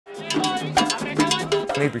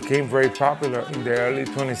It became very popular in the early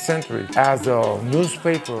 20th century as a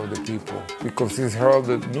newspaper of the people because it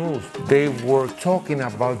heralded news. They were talking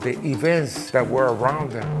about the events that were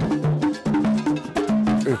around them.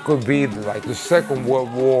 It could be like the Second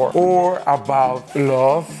World War or about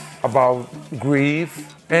love, about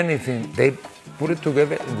grief, anything. They put it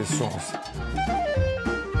together in the songs.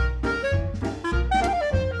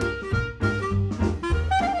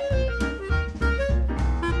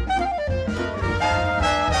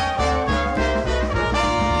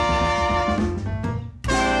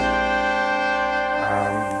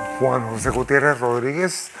 Juan Jose Gutierrez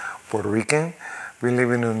Rodriguez, Puerto Rican, been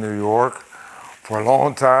living in New York for a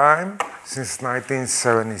long time, since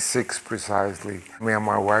 1976 precisely. Me and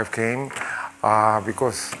my wife came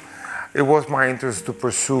because it was my interest to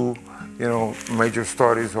pursue, major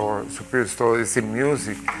studies or superior studies in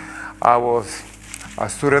music. I was a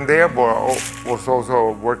student there, but I was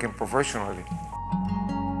also working professionally.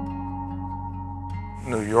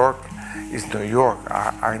 New York is New York.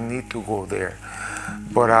 I need to go there.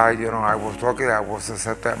 But I was lucky. I was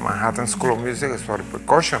accepted at Manhattan School of Music. I studied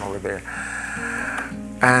percussion over there.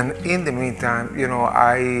 And in the meantime,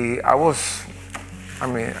 I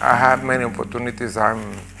had many opportunities.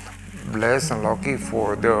 I'm blessed and lucky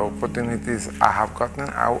for the opportunities I have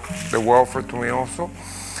gotten. They were offered to me also.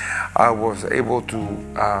 I was able to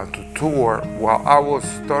tour while I was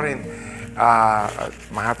studying at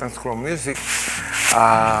Manhattan School of Music,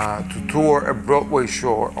 to tour a Broadway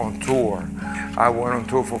show on tour. I went on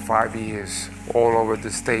tour for 5 years, all over the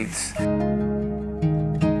States.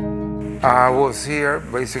 I was here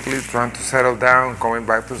basically trying to settle down, coming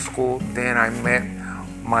back to school. Then I met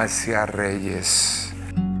Marcia Reyes.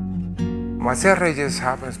 Marcia Reyes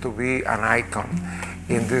happens to be an icon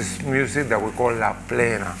in this music that we call La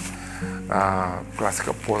Plena,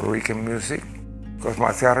 classical Puerto Rican music, because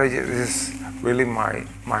Marcia Reyes is really my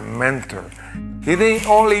mentor. He didn't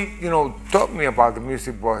only, taught me about the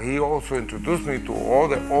music, but he also introduced me to all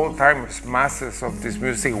the old-timers, masters of this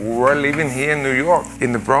music who were living here in New York,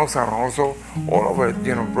 in the Bronx, and also all over,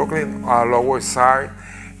 Brooklyn, Lower East Side,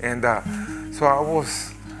 and so I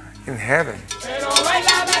was in heaven.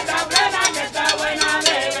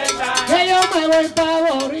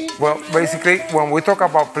 Well, basically, when we talk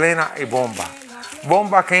about Plena y Bomba,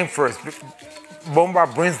 Bomba came first. Bomba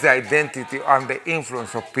brings the identity and the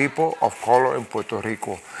influence of people of color in Puerto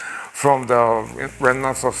Rico, from the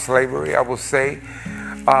remnants of slavery, I would say,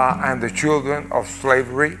 and the children of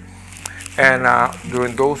slavery, and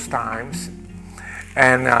during those times,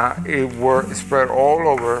 and it were spread all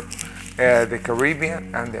over the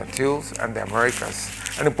Caribbean and the Antilles and the Americas.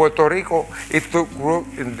 And in Puerto Rico, it took root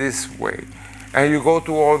in this way. And you go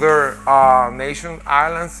to other nations,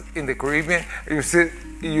 islands in the Caribbean,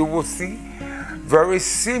 you will see very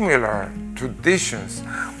similar traditions,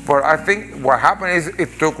 but I think what happened is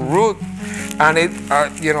it took root, and it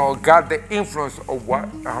got the influence of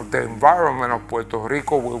the environment of Puerto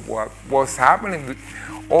Rico with what was happening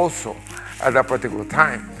also at that particular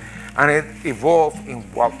time, and it evolved in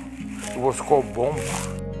what was called Bomba.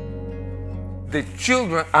 The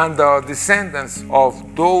children and the descendants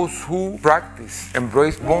of those who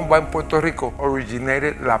embraced Bomba in Puerto Rico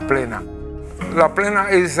originated La Plena. La Plena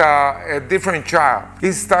is a different child.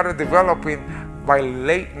 It started developing by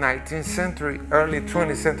late 19th century, early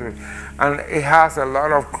 20th century, and it has a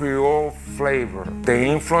lot of Creole flavor, the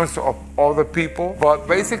influence of other people, but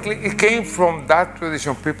basically it came from that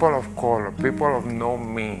tradition, people of color, people of no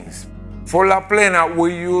means. For La Plena,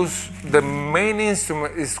 we use the main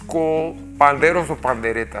instrument is called panderos or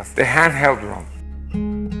panderetas, the handheld drum.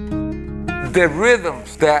 The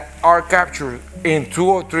rhythms that are captured in 2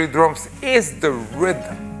 or 3 drums is the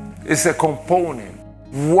rhythm. It's a component.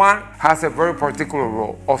 One has a very particular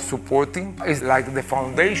role of supporting. It's like the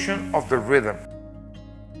foundation of the rhythm.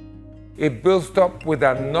 It builds up with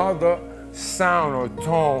another sound or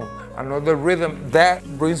tone, another rhythm that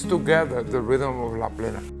brings together the rhythm of La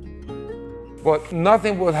Plena. But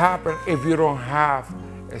nothing will happen if you don't have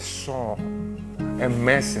a song, a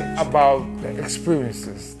message about the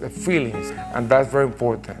experiences, the feelings, and that's very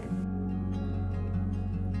important.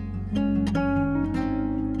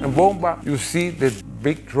 In Bomba, you see the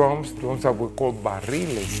big drums that we call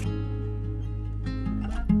barriles.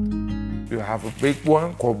 You have a big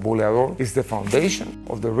one called boleador. It's the foundation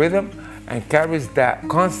of the rhythm and carries that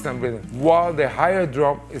constant rhythm. While the higher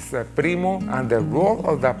drum is the primo, and the role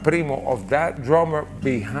of the primo, of that drummer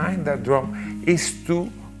behind that drum, is to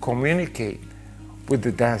communicate with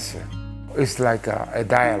the dancer. It's like a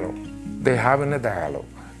dialogue. They're having a dialogue.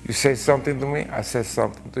 You say something to me, I say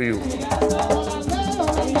something to you.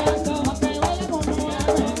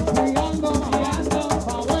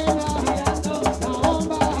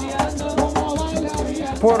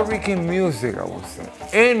 Puerto Rican music, I would say.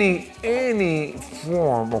 Any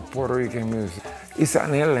form of Puerto Rican music is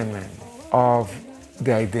an element of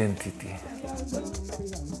the identity.